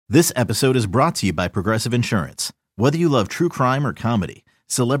This episode is brought to you by Progressive Insurance. Whether you love true crime or comedy,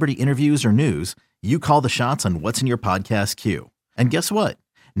 celebrity interviews or news, you call the shots on what's in your podcast queue. And guess what?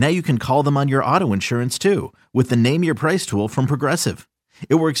 Now you can call them on your auto insurance too with the Name Your Price tool from Progressive.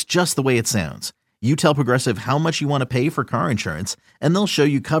 It works just the way it sounds. You tell Progressive how much you want to pay for car insurance, and they'll show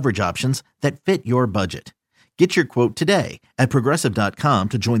you coverage options that fit your budget. Get your quote today at Progressive.com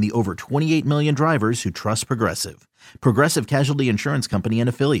to join the over 28 million drivers who trust Progressive. Progressive Casualty Insurance Company and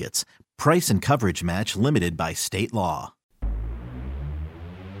Affiliates. Price and coverage match limited by state law.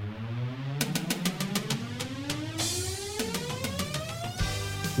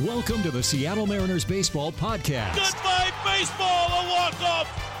 Welcome to the Seattle Mariners Baseball Podcast. Goodbye baseball, a walk-off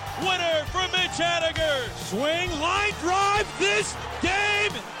winner for Mitch Haniger. Swing, line drive, this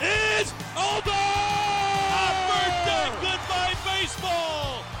game is over! A birthday goodbye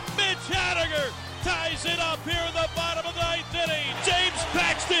baseball. Mitch Haniger ties it up here in the bottom of the ninth inning. James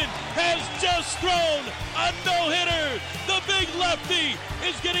Paxton has just thrown a no-hitter. The big lefty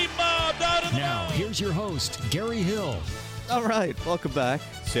is getting mobbed out of the Now, here's your host, Gary Hill. All right, welcome back.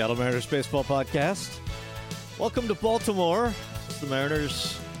 Seattle Mariners Baseball Podcast. Welcome to Baltimore. The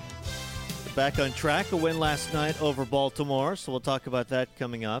Mariners are back on track. A win last night over Baltimore, so we'll talk about that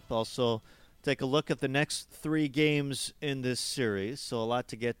coming up. Also, take a look at the next three games in this series. So a lot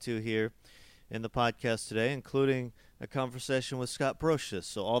to get to here in the podcast today, including a conversation with Scott Brocious.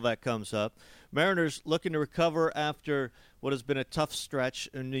 So all that comes up. Mariners looking to recover after what has been a tough stretch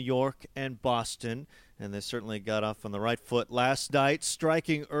in New York and Boston, and they certainly got off on the right foot last night,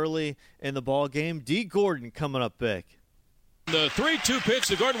 striking early in the ball game. Dee Gordon coming up big. The 3-2 pitch,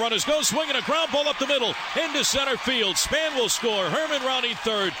 the Gordon runners go, swinging a ground ball up the middle, into center field. Span will score. Herman rounding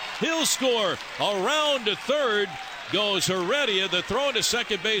third. He'll score. Around to third goes Heredia. The throw into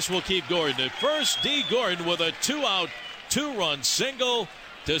second base will keep Gordon at first. Dee Gordon with a 2-out, 2-run single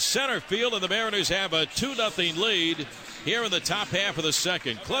to center field, and the Mariners have a 2-0 lead here in the top half of the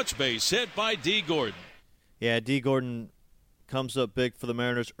second. Clutch base hit by Dee Gordon. Yeah, Dee Gordon comes up big for the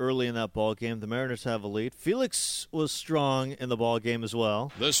Mariners early in that ball game. The Mariners have a lead. Felix was strong in the ball game as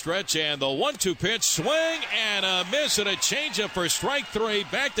well. The stretch and the 1-2 pitch, swing and a miss and a changeup for strike three.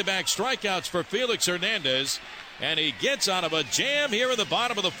 Back-to-back strikeouts for Felix Hernandez. And he gets out of a jam here in the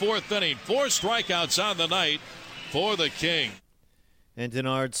bottom of the fourth inning. 4 strikeouts on the night for the King. And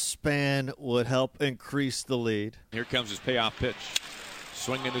Denard Span would help increase the lead. Here comes his payoff pitch.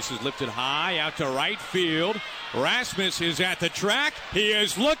 Swinging, this is lifted high out to right field. Rasmus is at the track. He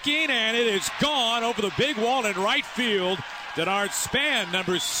is looking, and it is gone over the big wall in right field. Denard Span,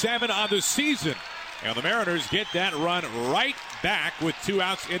 number 7 on the season. And the Mariners get that run right back with 2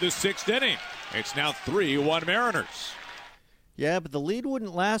 outs in the 6th inning. It's now 3-1 Mariners. Yeah, but the lead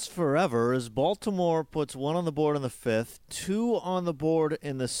wouldn't last forever as Baltimore puts 1 on the board in the 5th, 2 on the board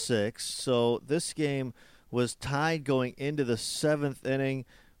in the 6th. So this game was tied going into the 7th inning,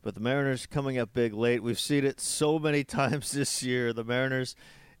 but the Mariners coming up big late. We've seen it so many times this year. The Mariners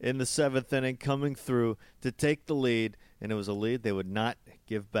in the 7th inning coming through to take the lead, and it was a lead they would not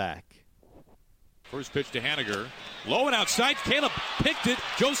give back. First pitch to Haniger. Low and outside. Caleb picked it.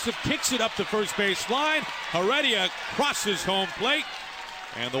 Joseph kicks it up the first base line. Heredia crosses home plate.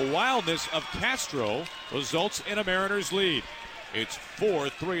 And the wildness of Castro results in a Mariners lead. It's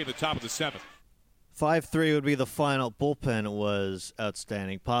 4-3 in the top of the 7th. 5-3 would be the final. Bullpen was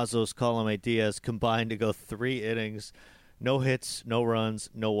outstanding. Pazos, Colome, Diaz combined to go 3 innings. No hits, no runs,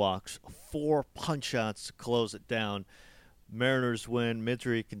 no walks. 4 punch-outs to close it down. Mariners win.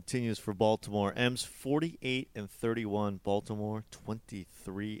 Misery continues for Baltimore. M's 48-31. Baltimore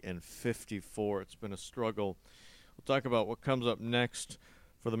 23-54. It's been a struggle. We'll talk about what comes up next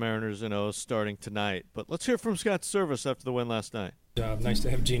for the Mariners and O's starting tonight. But let's hear from Scott Service after the win last night. Nice to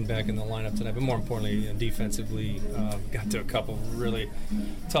have Gene back in the lineup tonight, but more importantly, defensively, got to a couple really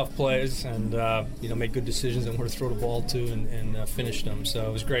tough plays and made good decisions on where to throw the ball to and finished them. So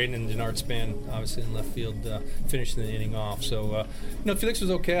it was great. And Denard Span, obviously in left field, finishing the inning off. So Felix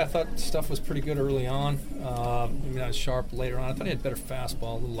was okay. I thought stuff was pretty good early on. Maybe not as sharp later on. I thought he had better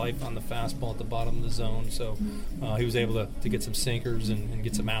fastball, a little life on the fastball at the bottom of the zone. So he was able to get some sinkers and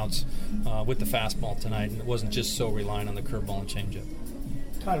get some outs with the fastball tonight, and it wasn't just so reliant on the curveball and changeup.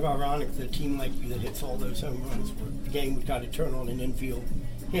 Kind of ironic that a team like you that hits all those home runs, where the game would kind of turn on an infield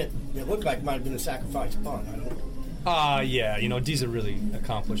hit that looked like it might have been a sacrifice bunt. I don't know. Yeah, D's a really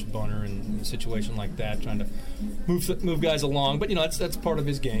accomplished bunter in a situation like that, trying to move guys along. But that's part of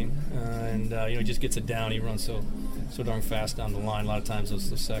his game, and he just gets it down. He runs so darn fast down the line. A lot of times those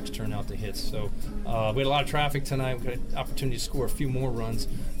sacks turn out to hits. So we had a lot of traffic tonight. We had an opportunity to score a few more runs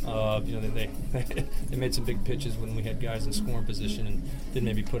They made some big pitches when we had guys in scoring position and didn't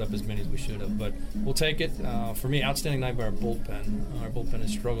maybe put up as many as we should have. But we'll take it. For me, outstanding night by our bullpen. Our bullpen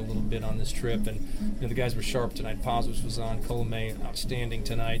has struggled a little bit on this trip, and the guys were sharp tonight. Pazos was on, Colomé outstanding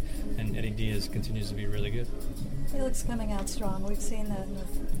tonight, and Eddie Diaz continues to be really good. Felix coming out strong. We've seen that in a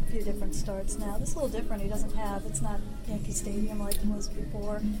few different starts now. This is a little different. It's not Yankee Stadium like it was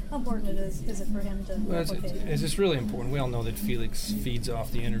before. How important is it for him to replicate? It's just really important. We all know that Felix feeds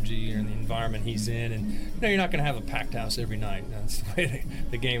off the energy and the environment he's in, and you're not going to have a packed house every night. That's the way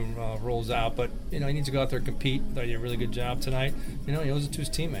the game rolls out. But he needs to go out there and compete. Thought he did a really good job tonight. He owes it to his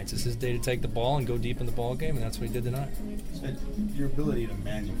teammates. It's his day to take the ball and go deep in the ball game, and that's what he did tonight. Your ability to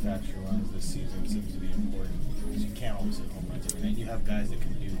manufacture runs this season seems to be important. You can't always hit home runs every night. You have guys that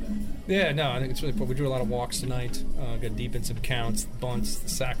can do that. Yeah, no, I think it's really important. We drew a lot of walks tonight. Got deep in some counts,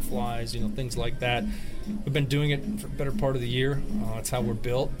 bunts, sack flies, things like that. We've been doing it for the better part of the year. That's how we're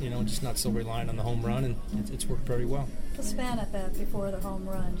built, just not so reliant on the home run, and it's worked pretty well. The span at that before the home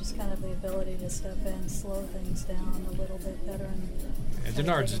run, just kind of the ability to step in, slow things down a little bit better.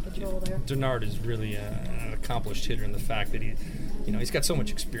 Denard is really an accomplished hitter in the fact that he's got so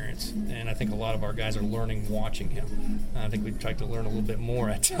much experience, and I think a lot of our guys are learning watching him. I think we've tried to learn a little bit more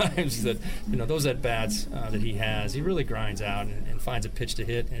at times that those at bats that he has, he really grinds out and finds a pitch to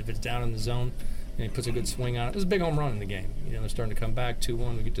hit, and if it's down in the zone, he puts a good swing on it. It was a big home run in the game. They're starting to come back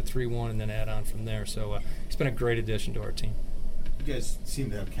 2-1, we get to 3-1, and then add on from there. So he's been a great addition to our team. You guys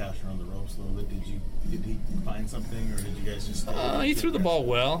seem to have Cash around the ropes a little bit. Did he find something, or did you guys just? He threw the ball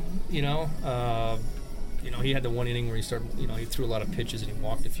well. He had the one inning where he started. He threw a lot of pitches and he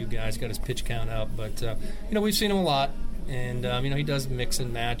walked a few guys, got his pitch count up. But we've seen him a lot, and he does mix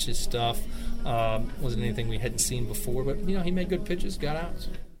and match his stuff. Wasn't anything we hadn't seen before, but he made good pitches, got out.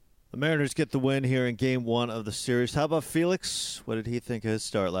 The Mariners get the win here in Game 1 of the series. How about Felix? What did he think of his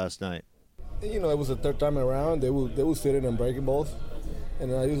start last night? It was the third time around. They were sitting and breaking balls.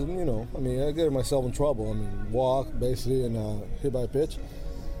 And I used, I get myself in trouble. Walk, basically, and hit by pitch.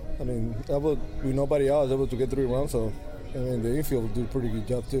 With nobody else able to get 3 runs. So, the infield did a pretty good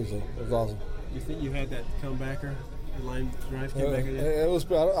job, too. So, it was awesome. You think you had that comebacker? The line drive came back again?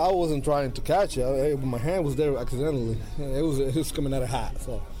 I wasn't trying to catch it. My hand was there accidentally. It was coming out of hat.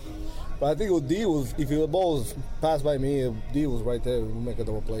 So. But I think if the ball was passed by me, if D was right there, we'd make a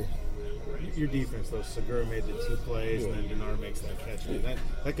double play. Your defense, though, Segura made the 2 plays, and then Denard makes that catch.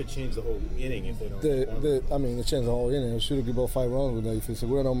 That could change the whole inning if they don't. It changed the whole inning. It should have given 5 runs. But if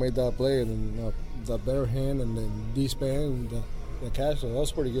Segura don't make that play, then that better hand, and then D-span, and the catch, so that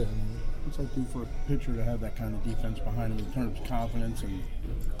was pretty good. It's something for a pitcher to have that kind of defense behind him in terms of confidence and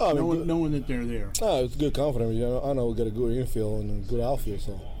knowing that they're there. It's good confidence. I know we got a good infield and a good outfield,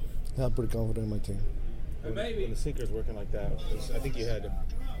 so I'm pretty confident in my team. When the sinker's working like that, I think you had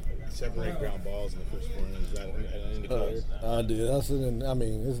 7 or 8 ground balls in the first 4 innings. Is that an indicator? I did.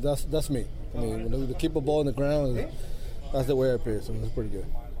 That's me. When they keep a ball in the ground, that's the way I pitch. So it's pretty good.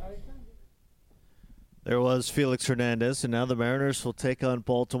 There was Felix Hernandez, and now the Mariners will take on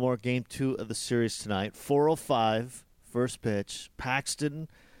Baltimore. Game 2 of the series tonight. 4:05, first pitch. Paxton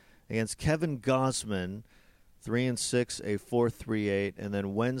against Kevin Gausman. 3-6, a 4.38, and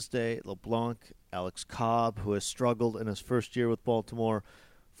then Wednesday, LeBlanc, Alex Cobb, who has struggled in his first year with Baltimore,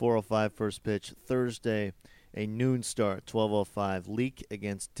 4:05 first pitch. Thursday, a noon start, 12:05, Leake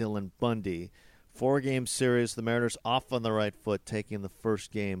against Dylan Bundy. 4-game series, the Mariners off on the right foot, taking the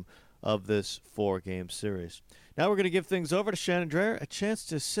first game of this 4-game series. Now we're going to give things over to Shannon Drayer, a chance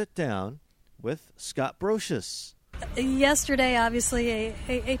to sit down with Scott Brocious. Yesterday, obviously,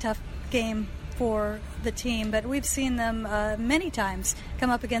 a tough game for the team, but we've seen them many times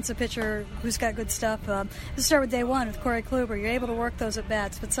come up against a pitcher who's got good stuff. Let's start with day 1 with Corey Kluber. You're able to work those at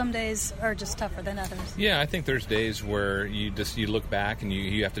bats, but some days are just tougher than others. Yeah, I think there's days where you look back and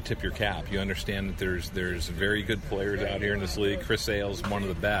you have to tip your cap. You understand that there's very good players out here in this league. Chris Sale's one of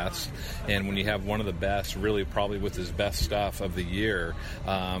the best, and when you have one of the best, really probably with his best stuff of the year,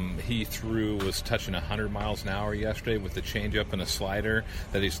 he was touching 100 miles an hour yesterday with the changeup and a slider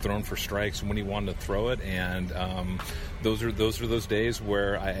that he's thrown for strikes when he wanted to throw it, and those are those days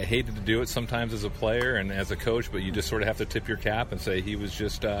where I hated to do it sometimes as a player and as a coach, but you just sort of have to tip your cap and say he was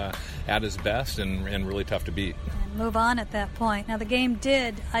just at his best and really tough to beat. And move on at that point. Now the game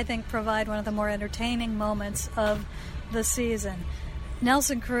did, I think, provide one of the more entertaining moments of the season.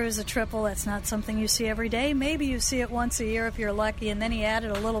 Nelson Cruz, a triple, that's not something you see every day. Maybe you see it once a year if you're lucky, and then he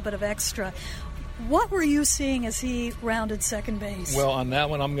added a little bit of extra. What were you seeing as he rounded second base? Well, on that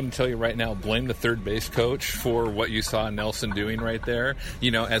one, I'm going to tell you right now, blame the third base coach for what you saw Nelson doing right there.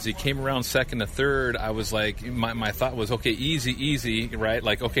 As he came around second to third, I was like, my thought was, okay, easy, right?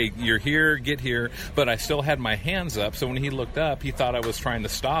 Like, okay, you're here, get here. But I still had my hands up, so when he looked up, he thought I was trying to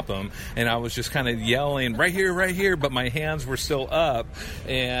stop him, and I was just kind of yelling, right here, but my hands were still up.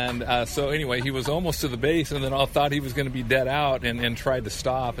 And so anyway, he was almost to the base, and then I thought he was going to be dead out and tried to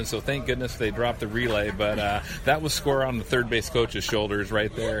stop. And so thank goodness they dropped the relay, but that was score on the third base coach's shoulders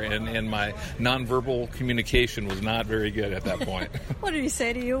right there, and my nonverbal communication was not very good at that point. What did he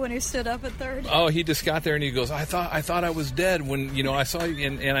say to you when he stood up at third? Oh, he just got there and he goes, I thought I was dead when I saw you,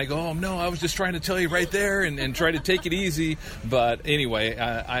 and I go, oh no, I was just trying to tell you right there and try to take it easy. But anyway,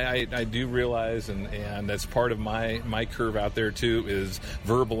 I do realize, and that's part of my curve out there too, is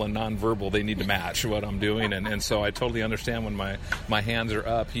verbal and nonverbal. They need to match what I'm doing, and so I totally understand when my hands are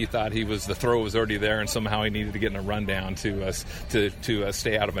up. He thought the throw was already there, and somehow he needed to get in a rundown to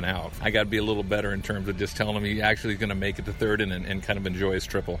stay out of an out. I got to be a little better in terms of just telling him he actually is going to make it to third and kind of enjoy his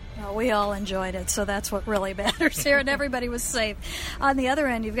triple. Well, we all enjoyed it, so that's what really matters here, and everybody was safe. On the other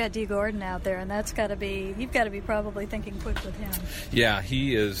end, you've got Dee Gordon out there, and you've got to be probably thinking quick with him. Yeah,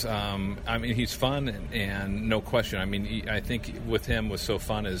 he is. He's fun, and no question. I think with him what's so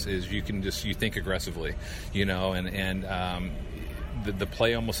fun is you think aggressively, and the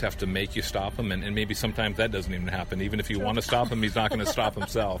play almost have to make you stop him, and maybe sometimes that doesn't even happen. Even if you want to stop him, he's not going to stop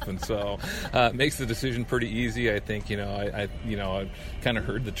himself, and so it makes the decision pretty easy. I think I kind of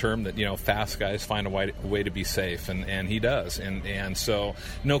heard the term that fast guys find a way to be safe, and he does, and so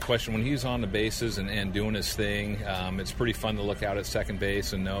no question when he's on the bases and doing his thing, it's pretty fun to look out at second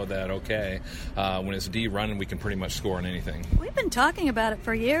base and know that when it's D running, we can pretty much score on anything. We've been talking about it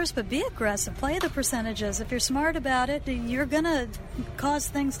for years, but be aggressive, play the percentages. If you're smart about it, you're gonna cause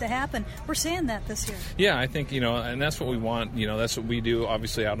things to happen. We're seeing that this year. Yeah, I think, and that's what we want. That's what we do,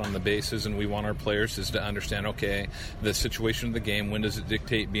 obviously, out on the bases, and we want our players is to understand, okay, the situation of the game, when does it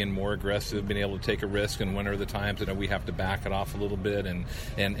dictate being more aggressive, being able to take a risk, and when are the times that we have to back it off a little bit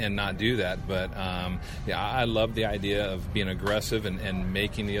and not do that. But, I love the idea of being aggressive and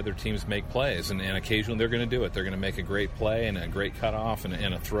making the other teams make plays, and occasionally they're going to do it. They're going to make a great play and a great cutoff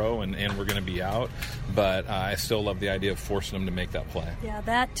and a throw, and we're going to be out. But I still love the idea of forcing them to make that play. Yeah,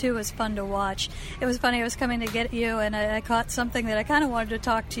 that too is fun to watch. It was funny, I was coming to get you, and I caught something that I kind of wanted to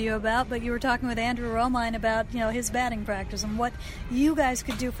talk to you about, but you were talking with Andrew Romine about his batting practice and what you guys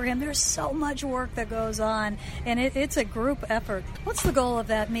could do for him. There's so much work that goes on, and it's a group effort. What's the goal of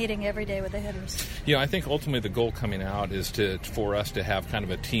that meeting every day with the hitters? I think ultimately the goal coming out is for us to have kind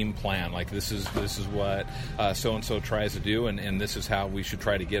of a team plan. Like this is what so-and-so tries to do, and this is how we should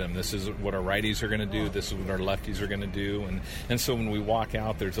try to get them. This is what our righties are going to do. This is what our lefties are going to do, and so when we walk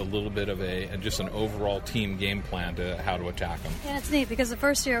out, there's a little bit of just an overall team game plan to how to attack them. And it's neat because the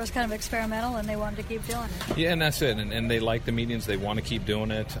first year was kind of experimental, and they wanted to keep doing it. Yeah, and that's it. And they like the meetings. They want to keep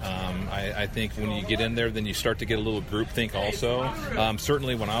doing it. I think when you get in there, then you start to get a little groupthink also.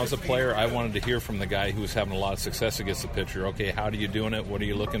 Certainly when I was a player, I wanted to hear from the guy who was having a lot of success against the pitcher. Okay, how are you doing it? What are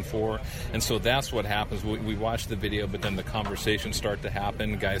you looking for? And so that's what happens. We watch the video, but then the conversations start to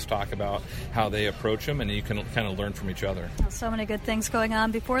happen. Guys talk about how they approach them, and you can kind of learn from each other. So many good things going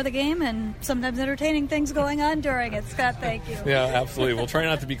on before the game, and sometimes entertaining things going on during it. Scott, thank you. Yeah, absolutely. We'll try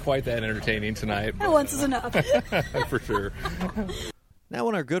not to be quite that entertaining tonight. Once is enough. For sure. Now,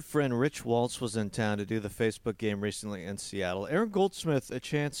 when our good friend Rich Waltz was in town to do the Facebook game recently in Seattle, Aaron Goldsmith a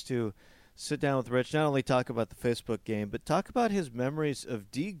chance to sit down with Rich, not only talk about the Facebook game, but talk about his memories of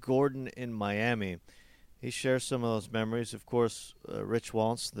Dee Gordon in Miami. He shares some of those memories. Of course, Rich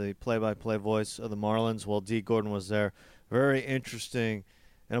Waltz, the play-by-play voice of the Marlins, while Dee Gordon was there. Very interesting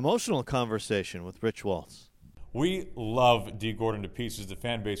and emotional conversation with Rich Waltz. We love Dee Gordon to pieces. The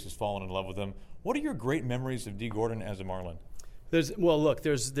fan base has fallen in love with him. What are your great memories of Dee Gordon as a Marlin? There's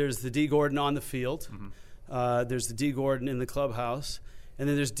the Dee Gordon on the field. Mm-hmm. There's the Dee Gordon in the clubhouse. And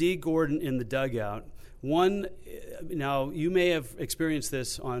then there's Dee Gordon in the dugout. Now, you may have experienced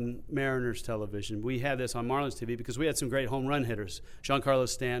this on Mariners television. We had this on Marlins TV because we had some great home run hitters. Giancarlo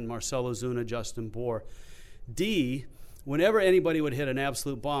Stanton, Marcell Ozuna, Justin Bour. Dee, whenever anybody would hit an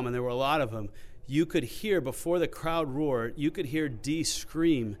absolute bomb, and there were a lot of them, you could hear, before the crowd roared, you could hear Dee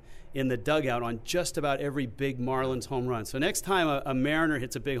scream in the dugout on just about every big Marlins home run. So next time a Mariner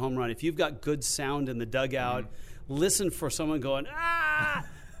hits a big home run, if you've got good sound in the dugout, listen for someone going, ah,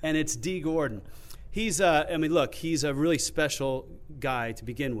 and it's Dee Gordon. He's a really special guy to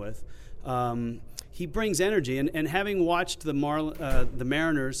begin with. He brings energy, and having watched the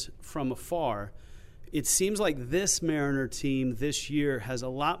Mariners from afar, it seems like this Mariner team this year has a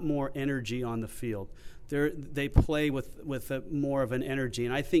lot more energy on the field. They play with more of an energy,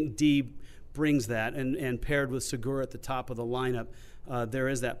 and I think D brings that, and paired with Segura at the top of the lineup, there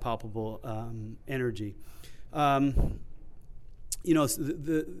is that palpable energy. The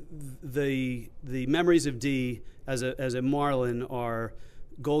memories of D as a Marlin are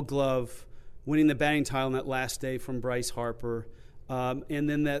Gold Glove, winning the batting title on that last day from Bryce Harper, and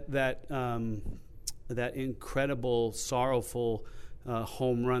then that incredible, sorrowful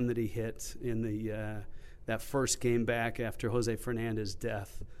home run that he hit in that first game back after Jose Fernandez's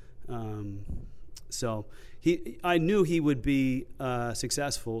death. So I knew he would be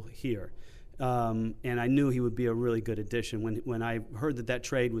successful here, and I knew he would be a really good addition. When I heard that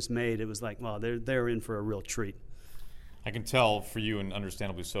trade was made, it was like, well, they're in for a real treat. I can tell for you, and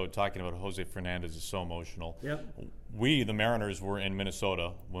understandably so, talking about Jose Fernandez is so emotional. Yep. We, the Mariners, were in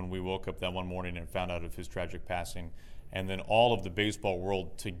Minnesota when we woke up that one morning and found out of his tragic passing. And then all of the baseball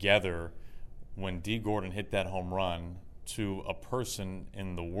world together, when D. Gordon hit that home run, to a person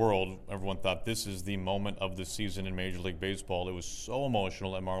in the world, everyone thought this is the moment of the season in Major League Baseball. It was so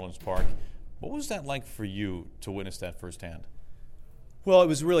emotional at Marlins Park. What was that like for you to witness that firsthand? Well,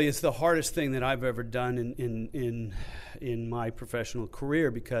 it's the hardest thing that I've ever done in my professional career,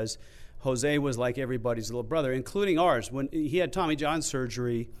 because Jose was like everybody's little brother, including ours. When he had Tommy John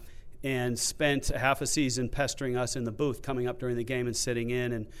surgery and spent half a season pestering us in the booth, coming up during the game and sitting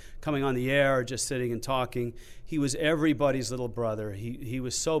in and coming on the air or just sitting and talking, he was everybody's little brother. He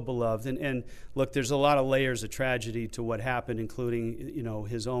was so beloved. And look, there's a lot of layers of tragedy to what happened, including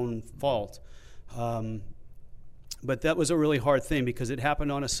his own fault. But that was a really hard thing because it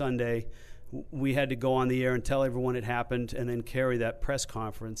happened on a Sunday. We had to go on the air and tell everyone it happened and then carry that press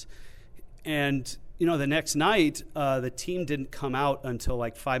conference. And, the next night, the team didn't come out until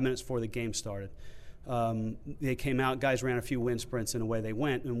like 5 minutes before the game started. They came out, guys ran a few wind sprints, and away they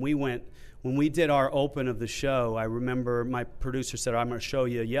went. And when we did our open of the show, I remember my producer said, I'm going to show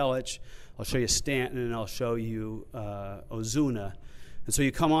you Yelich, I'll show you Stanton, and I'll show you Ozuna. And so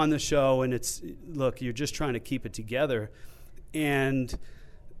you come on the show, and you're just trying to keep it together. And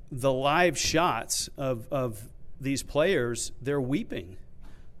the live shots of these players, they're weeping.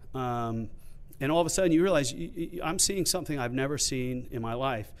 And all of a sudden you realize, I'm seeing something I've never seen in my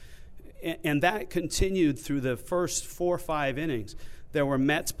life. And that continued through the first 4 or 5 innings. There were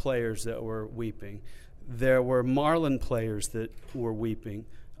Mets players that were weeping. There were Marlin players that were weeping.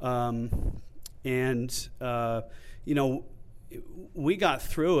 We got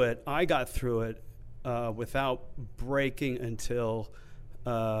through it. I got through it without breaking until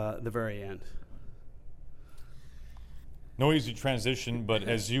the very end. No easy transition, but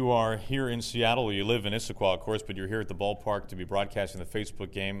as you are here in Seattle, you live in Issaquah, of course, but you're here at the ballpark to be broadcasting the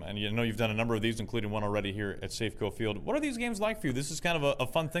Facebook game. And you've done a number of these, including one already here at Safeco Field. What are these games like for you? This is kind of a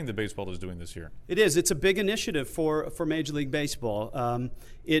fun thing that baseball is doing this year. It is. It's a big initiative for Major League Baseball.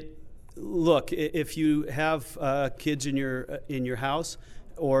 Look, if you have kids in your house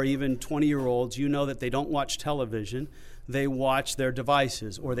or even 20-year-olds, you know that they don't watch television. They watch their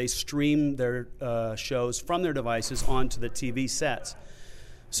devices, or they stream their shows from their devices onto the TV sets.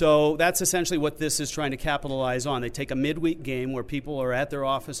 So that's essentially what this is trying to capitalize on. They take a midweek game where people are at their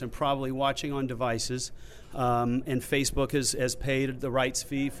office and probably watching on devices, and Facebook has paid the rights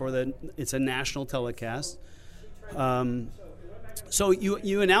fee for it's a national telecast. So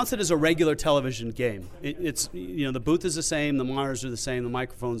you announce it as a regular television game. It's the booth is the same, the monitors are the same, the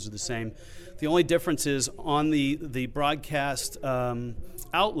microphones are the same. The only difference is on the broadcast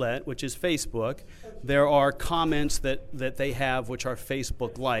outlet, which is Facebook, there are comments that they have which are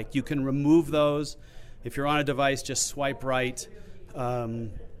Facebook-like. You can remove those. If you're on a device, just swipe right.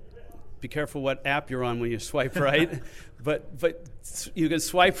 Be careful what app you're on when you swipe right. But you can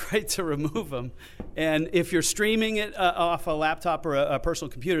swipe right to remove them. And if you're streaming it off a laptop or a personal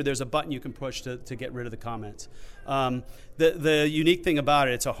computer, there's a button you can push to get rid of the comments. The unique thing about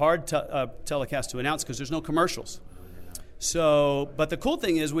it, it's a hard telecast to announce because there's no commercials. But the cool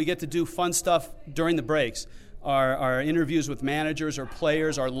thing is we get to do fun stuff during the breaks. Our interviews with managers or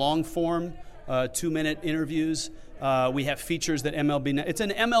players, our long-form 2-minute interviews. We have features that it's an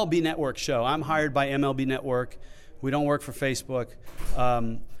MLB Network show. I'm hired by MLB Network. We don't work for Facebook.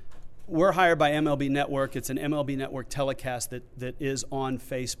 We're hired by MLB Network. It's an MLB Network telecast that is on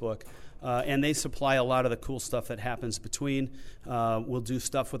Facebook. And they supply a lot of the cool stuff that happens between. We'll do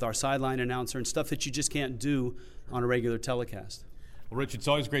stuff with our sideline announcer and stuff that you just can't do on a regular telecast. Well, Rich, it's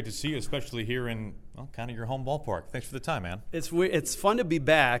always great to see you, especially here in kind of your home ballpark. Thanks for the time, man. It's fun to be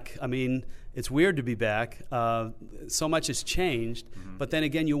back. I mean, it's weird to be back. So much has changed, but then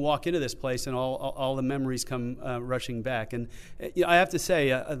again, you walk into this place and all the memories come rushing back. And I have to say,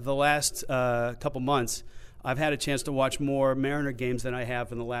 the last couple months, I've had a chance to watch more Mariner games than I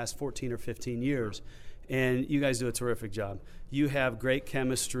have in the last 14 or 15 years. And you guys do a terrific job. You have great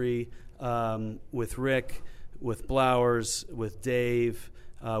chemistry with Rick, with Blowers, with Dave,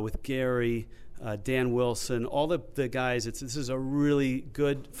 with Gary, Dan Wilson, all the guys. This is a really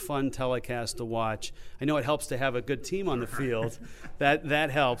good, fun telecast to watch. I know it helps to have a good team on the field.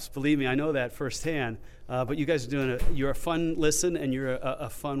 That helps. Believe me, I know that firsthand. But you guys are you're a fun listen and you're a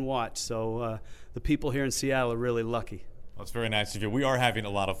fun watch. So the people here in Seattle are really lucky. Well, it's very nice of you. We are having a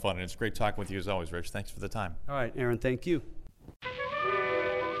lot of fun, and it's great talking with you as always, Rich. Thanks for the time. All right, Aaron, thank you.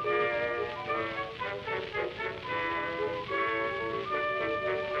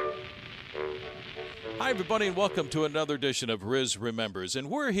 Hi, everybody, and welcome to another edition of Riz Remembers. And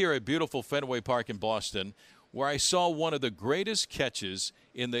we're here at beautiful Fenway Park in Boston, where I saw one of the greatest catches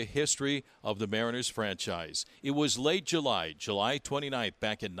in the history of the Mariners franchise. It was late July 29th,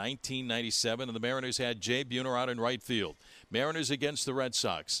 back in 1997, and the Mariners had Jay Buhner out in right field. Mariners against the Red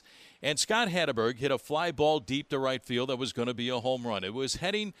Sox. And Scott Hatteberg hit a fly ball deep to right field that was going to be a home run. It was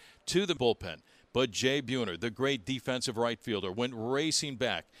heading to the bullpen. But Jay Buhner, the great defensive right fielder, went racing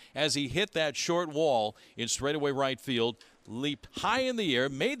back. As he hit that short wall in straightaway right field, leaped high in the air,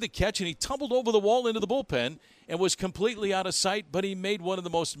 made the catch, and he tumbled over the wall into the bullpen and was completely out of sight, but he made one of the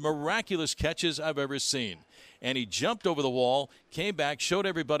most miraculous catches I've ever seen. And he jumped over the wall, came back, showed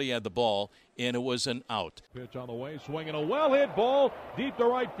everybody he had the ball, and it was an out. Pitch on the way, swinging a well-hit ball deep to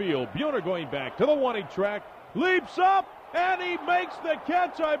right field. Buhner going back to the warning track, leaps up, and he makes the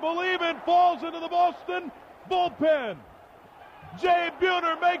catch, I believe, and falls into the Boston bullpen. Jay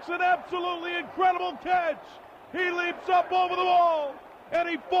Buhner makes an absolutely incredible catch. He leaps up over the wall, and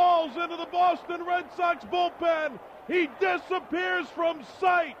he falls into the Boston Red Sox bullpen. He disappears from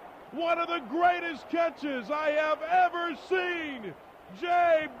sight. One of the greatest catches I have ever seen.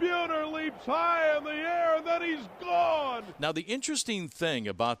 Jay Buhner leaps high in the air, and then he's gone. Now, the interesting thing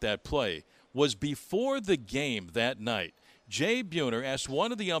about that play was before the game that night, Jay Buhner asked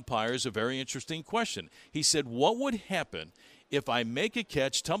one of the umpires a very interesting question. He said, what would happen if I make a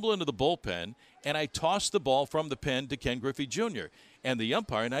catch, tumble into the bullpen, and I toss the ball from the pen to Ken Griffey Jr.? And the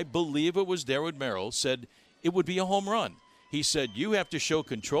umpire, and I believe it was Darren Merrill, said it would be a home run. He said, you have to show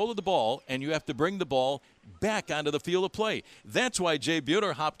control of the ball, and you have to bring the ball back onto the field of play. That's why Jay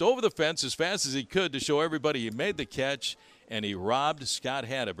Buhner hopped over the fence as fast as he could to show everybody he made the catch, and he robbed Scott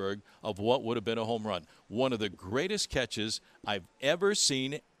Hatteberg of what would have been a home run. One of the greatest catches I've ever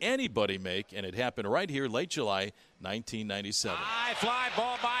seen anybody make, and it happened right here late July 1997. High fly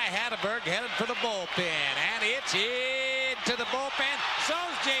ball by Hatteberg, headed for the bullpen, and it's into the bullpen.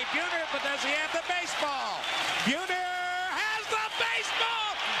 So's Jay Buhner, but does he have the baseball? Buhner has the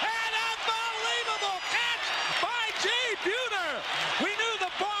baseball! An unbelievable catch by Jay Buhner! We knew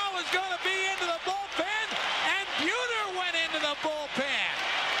the ball was going to be into the bullpen, and Buhner went into the bullpen.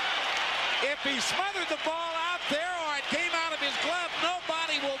 If he smothered the ball out there or it came out of his glove,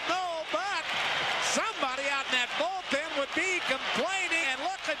 nobody will know, but somebody out in that bullpen would be complaining, and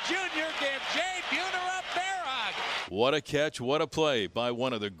Luca Jr. gave Jay Buhner a bear hug. What a catch, what a play by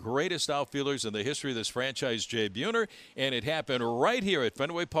one of the greatest outfielders in the history of this franchise, Jay Buhner, and it happened right here at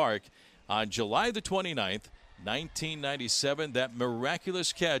Fenway Park on July the 29th, 1997, that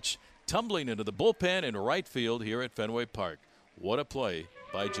miraculous catch tumbling into the bullpen in right field here at Fenway Park. What a play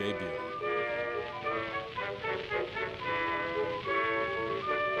by Jay Buhner.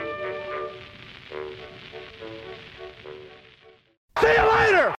 See you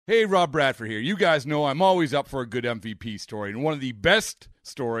later! Hey, Rob Bradford here. You guys know I'm always up for a good MVP story, and one of the best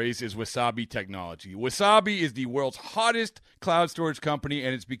stories is Wasabi Technology. Wasabi is the world's hottest cloud storage company,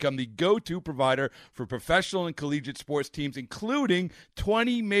 and it's become the go-to provider for professional and collegiate sports teams, including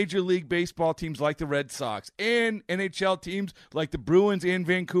 20 Major League Baseball teams like the Red Sox and NHL teams like the Bruins and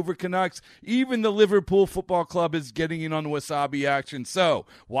Vancouver Canucks. Even the Liverpool Football Club is getting in on the Wasabi action. So,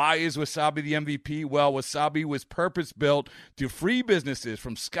 why is Wasabi the MVP? Well, Wasabi was purpose-built to free businesses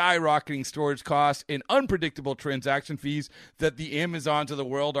from skyrocketing storage costs and unpredictable transaction fees that the Amazons of the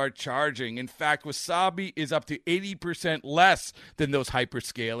world are charging. In fact, Wasabi is up to 80% less than those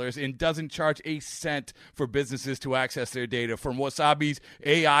hyperscalers and doesn't charge a cent for businesses to access their data. From Wasabi's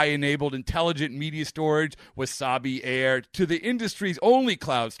AI-enabled intelligent media storage, Wasabi Air, to the industry's only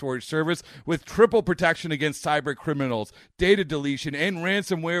cloud storage service with triple protection against cyber criminals, data deletion, and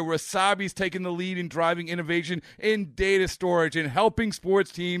ransomware, Wasabi's taken the lead in driving innovation in data storage and helping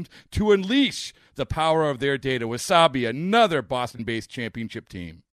sports teams to unleash the power of their data. Wasabi, another Boston-based championship team.